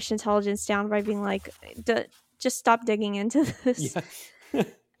British intelligence down by being like, just stop digging into this.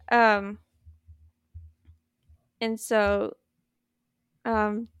 Yeah. And so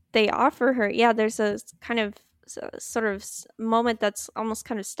they offer her, there's a kind of sort of moment that's almost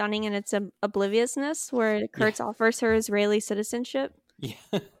kind of stunning in its obliviousness, where Kurtz offers her Israeli citizenship. Yeah.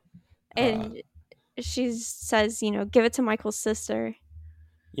 And she says, give it to Michael's sister.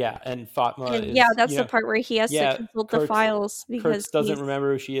 Yeah, and Fatma And is, that's the part where he has to consult the files, because Kurtz doesn't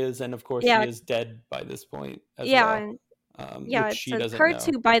remember who she is, and of course she is dead by this point as well. Which she doesn't Kurtz,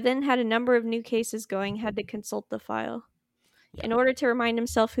 know. who by then had a number of new cases going, had to consult the file in order to remind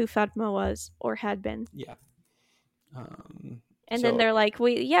himself who Fatma was or had been. Yeah. And then they're like,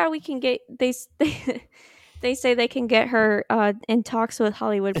 we can get they say they can get her in talks with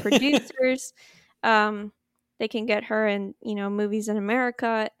Hollywood producers. They can get her in, movies in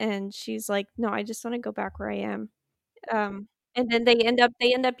America, and she's like, no, I just want to go back where I am. And then they end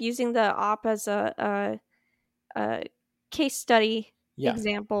up using the op as a case study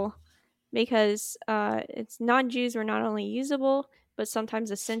example, because it's non-Jews were not only usable but sometimes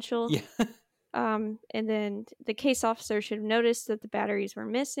essential. Yeah. And then the case officer should have noticed that the batteries were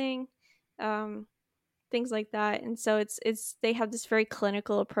missing, things like that. And so it's they have this very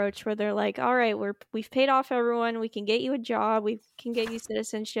clinical approach where they're like, all right, we've paid off everyone, we can get you a job, we can get you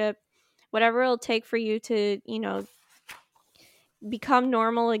citizenship, whatever it'll take for you to become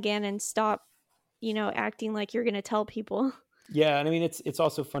normal again and stop acting like you're gonna tell people. Yeah, and I mean it's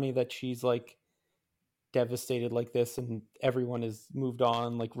also funny that she's like devastated like this, and everyone has moved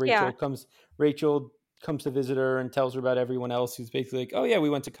on. Like Rachel comes to visit her and tells her about everyone else who's basically like, oh yeah, we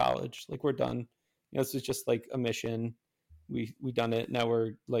went to college, like we're done. This is just like a mission. We done it. Now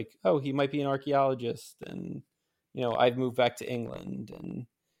we're like, oh, he might be an archaeologist, and I've moved back to England, and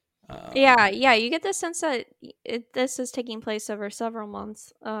you get the sense that this is taking place over several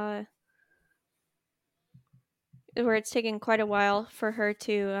months, where it's taken quite a while for her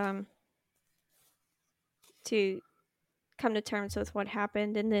to come to terms with what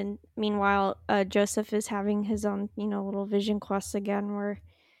happened. And then meanwhile, Joseph is having his own little vision quests again, where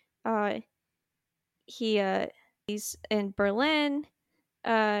he's in Berlin.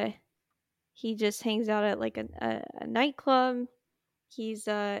 He just hangs out at like a nightclub.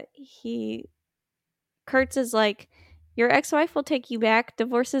 Kurtz is like, your ex-wife will take you back.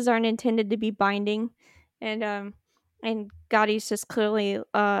 Divorces aren't intended to be binding. And Gotti's just clearly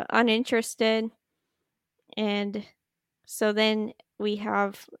uninterested. And so then we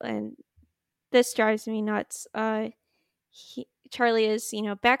have, and this drives me nuts, Charlie is,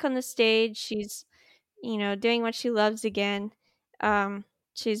 back on the stage. She's, doing what she loves again.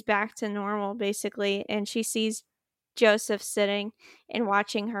 She's back to normal, basically. And she sees Joseph sitting and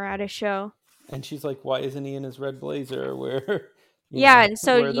watching her at a show. And she's like, why isn't he in his red blazer? Where, and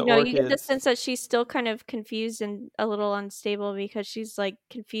so, you get the sense that she's still kind of confused and a little unstable, because she's like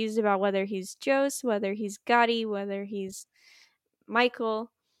confused about whether he's Joseph, whether he's Gotti, whether he's Michael.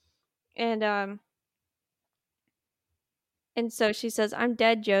 And so she says, I'm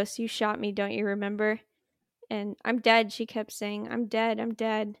dead, Joseph. You shot me, don't you remember? And I'm dead, she kept saying. I'm dead, I'm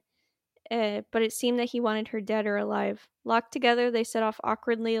dead. But it seemed that he wanted her dead or alive. Locked together, they set off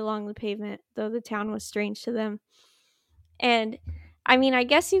awkwardly along the pavement, though the town was strange to them. And, I mean, I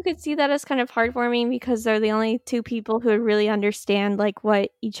guess you could see that as kind of heartwarming, because they're the only two people who would really understand, like,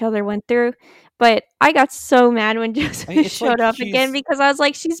 what each other went through. But I got so mad when Joseph showed up again, because I was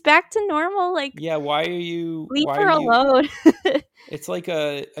like, she's back to normal. Like, yeah, why are you... Leave her alone. It's like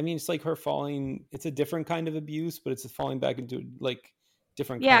it's like her falling... It's a different kind of abuse, but it's falling back into, like,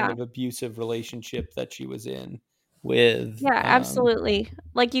 different kind of abusive relationship that she was in with. Yeah, absolutely.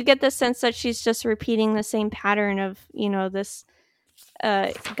 Like, you get the sense that she's just repeating the same pattern of, this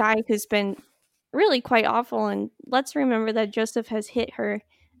guy who's been really quite awful. And let's remember that Joseph has hit her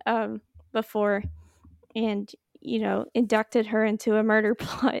before and, inducted her into a murder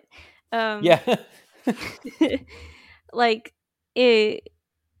plot. Like,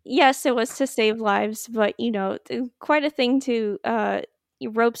 yes, it was to save lives, but, quite a thing to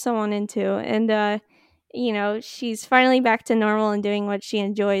rope someone into. And she's finally back to normal and doing what she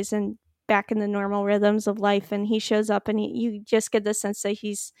enjoys and back in the normal rhythms of life. And he shows up, and you just get the sense that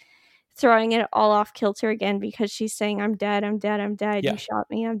he's throwing it all off kilter again, because she's saying, I'm dead, I'm dead, I'm dead. You shot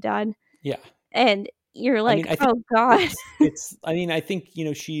me, I'm dead. Yeah. And you're like, oh God. I think,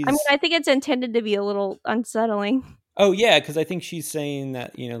 she's... I think it's intended to be a little unsettling. Oh yeah, because I think she's saying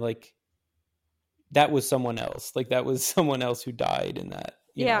that, like, that was someone else. Like, that was someone else who died in that.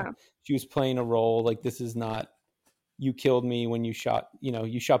 You know, she was playing a role. Like, this is not, you killed me when you shot,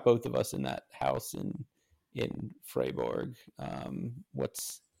 you shot both of us in that house in Freiburg.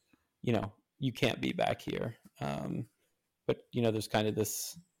 You can't be back here. But there's kind of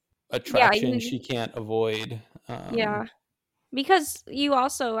this Yeah, attraction she can't avoid. yeah. Because you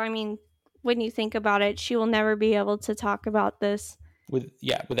also, I mean, when you think about it, she will never be able to talk about this with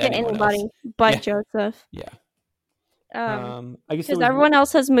to anyone else. anybody but Yeah. Joseph. Yeah. I guess because everyone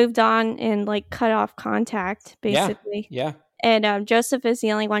else has moved on and like cut off contact, basically. Yeah. And Joseph is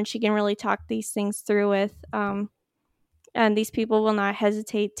the only one she can really talk these things through with. And these people will not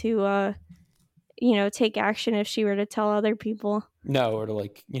hesitate to, take action if she were to tell other people. No, or to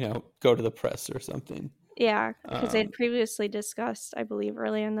like, go to the press or something. Yeah, because they'd previously discussed, I believe,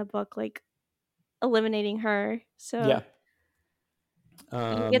 earlier in the book, like eliminating her. So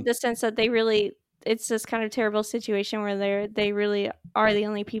you get the sense that it's this kind of terrible situation where they really are the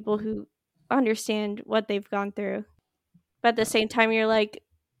only people who understand what they've gone through. But at the same time, you're like,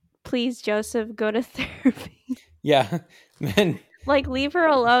 please, Joseph, go to therapy. Yeah, man. Like, leave her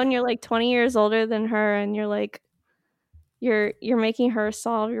alone. You're like 20 years older than her, and you're like, you're making her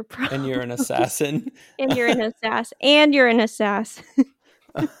solve your problem. And you're an assassin. And you're an assassin. And you're an assassin.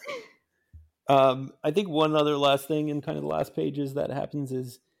 I think one other last thing in kind of the last pages that happens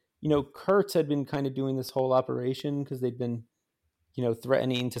is, Kurtz had been kind of doing this whole operation because they'd been,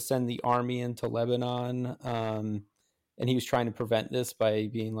 threatening to send the army into Lebanon. And he was trying to prevent this by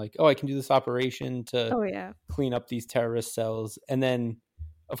being like, oh, I can do this operation to clean up these terrorist cells. And then,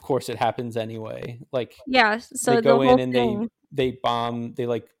 of course, it happens anyway. Like, so they go in and they bomb, they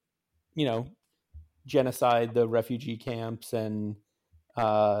like, genocide the refugee camps and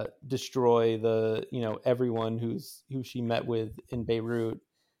destroy the everyone who she met with in Beirut,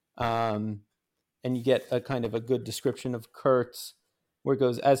 and you get a kind of a good description of Kurtz, where it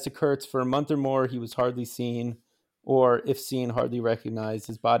goes, as to Kurtz, for a month or more he was hardly seen, or if seen, hardly recognized.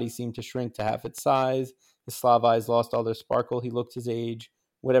 His body seemed to shrink to half its size. His Slav eyes lost all their sparkle. He looked his age,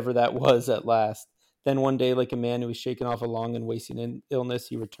 whatever that was, at last. Then one day, like a man who was shaken off a long and wasting illness,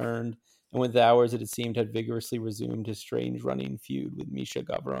 he returned, and with the hours, it had seemed, had vigorously resumed his strange running feud with Misha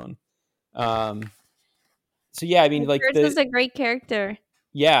Gavron. So yeah, I mean, like, Kurtz is a great character.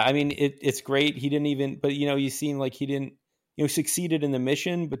 Yeah, I mean, it's great. He didn't even, but you seem like he didn't, succeeded in the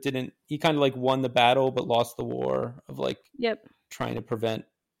mission, but he kind of like won the battle, but lost the war of like trying to prevent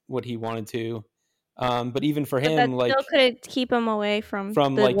what he wanted to. But even for him, that like, still couldn't keep him away from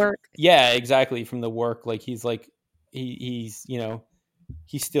the like work. Yeah, exactly, from the work. Like he's like he's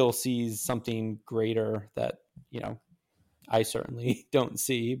he still sees something greater that I certainly don't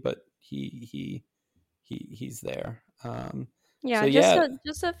see, but he's there.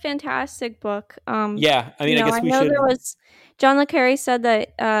 Just a fantastic book. Yeah, I mean, I guess I know there was John le Carré said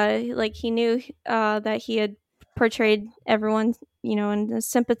that like he knew that he had portrayed everyone in a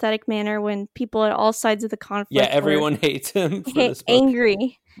sympathetic manner when people at all sides of the conflict. Yeah, everyone hates him for this book.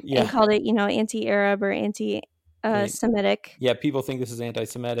 Angry, and called it anti-Arab or anti-Semitic. Yeah, people think this is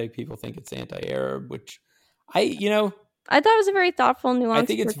anti-Semitic. People think it's anti-Arab, which I thought it was a very thoughtful, nuanced. I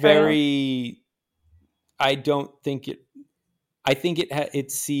think it's very. I don't think it. I think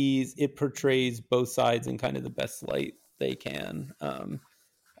it portrays both sides in kind of the best light they can.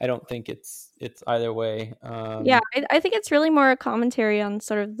 I don't think it's either way. I think it's really more a commentary on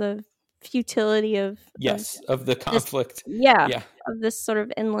sort of the futility of the conflict. Of this sort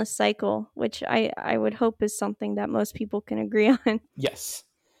of endless cycle, which I would hope is something that most people can agree on. Yes.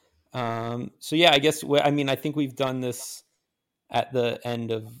 So yeah, I guess I think we've done this at the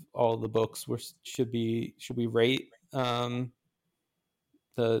end of all the books. Should we rate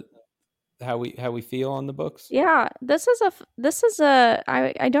how we feel on the books? Yeah, this is a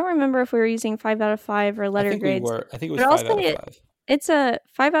I don't remember if we were using 5 out of 5 or letter grades. I think it was 5 out of 5. It's a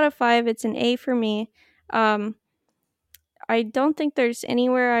 5 out of 5. It's an A for me. I don't think there's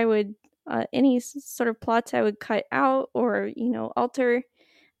anywhere I would any sort of plots I would cut out or alter.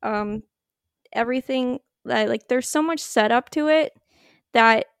 Everything like there's so much setup to it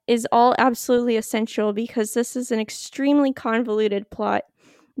that is all absolutely essential, because this is an extremely convoluted plot,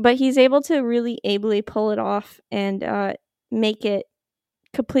 but he's able to really ably pull it off and make it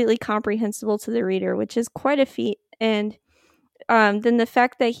completely comprehensible to the reader, which is quite a feat. And then the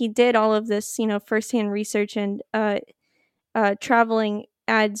fact that he did all of this, firsthand research and traveling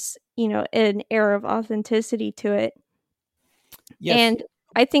adds, an air of authenticity to it. Yes. And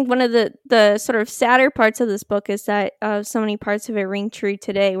I think one of the sort of sadder parts of this book is that so many parts of it ring true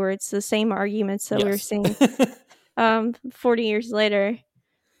today, where it's the same arguments that we're seeing 40 years later.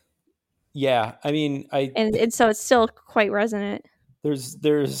 Yeah, I mean, and so it's still quite resonant.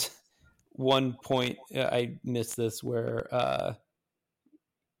 There's one point I missed this where I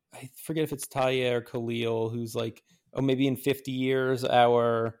forget if it's Talia or Khalil who's like, oh, maybe in 50 years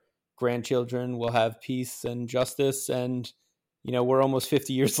our grandchildren will have peace and justice. And, you know, we're almost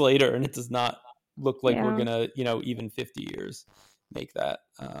 50 years later, and it does not look like we're going to, you know, even 50 years make that.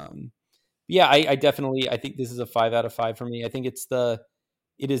 Yeah, I definitely, I think this is a 5 out of 5 for me. I think it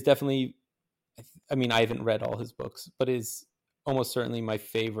is definitely, I mean, I haven't read all his books, but it is almost certainly my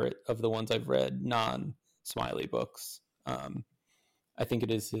favorite of the ones I've read, non-Smiley books. I think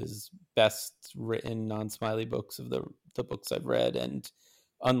it is his best written non-Smiley books of the books I've read. And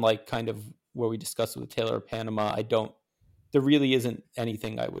unlike kind of where we discussed with Taylor of Panama, there really isn't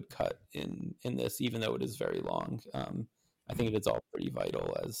anything I would cut in this, even though it is very long. I think it is all pretty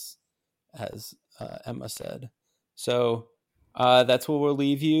vital, as Emma said. So that's where we'll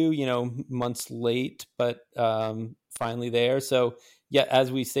leave you, you know, months late, but finally there. So yeah,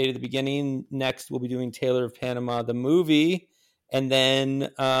 as we stated at the beginning, next we'll be doing Taylor of Panama, the movie. And then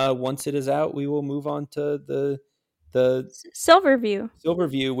once it is out, we will move on to the Silverview,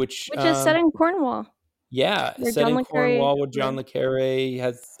 which is set in Cornwall. Yeah, where set John in le Cornwall, where Carré John le lived. Carré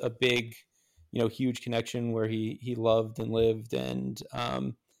has a big, you know, huge connection where he loved and lived. And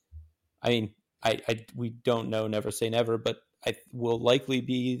I mean, we don't know, never say never, but I will likely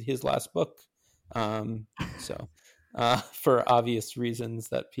be his last book. So for obvious reasons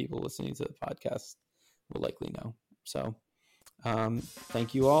that people listening to the podcast will likely know. So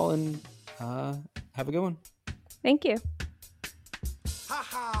thank you all, and have a good one. Thank you.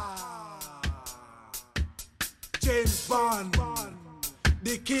 James Bond,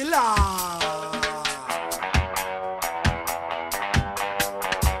 the killer.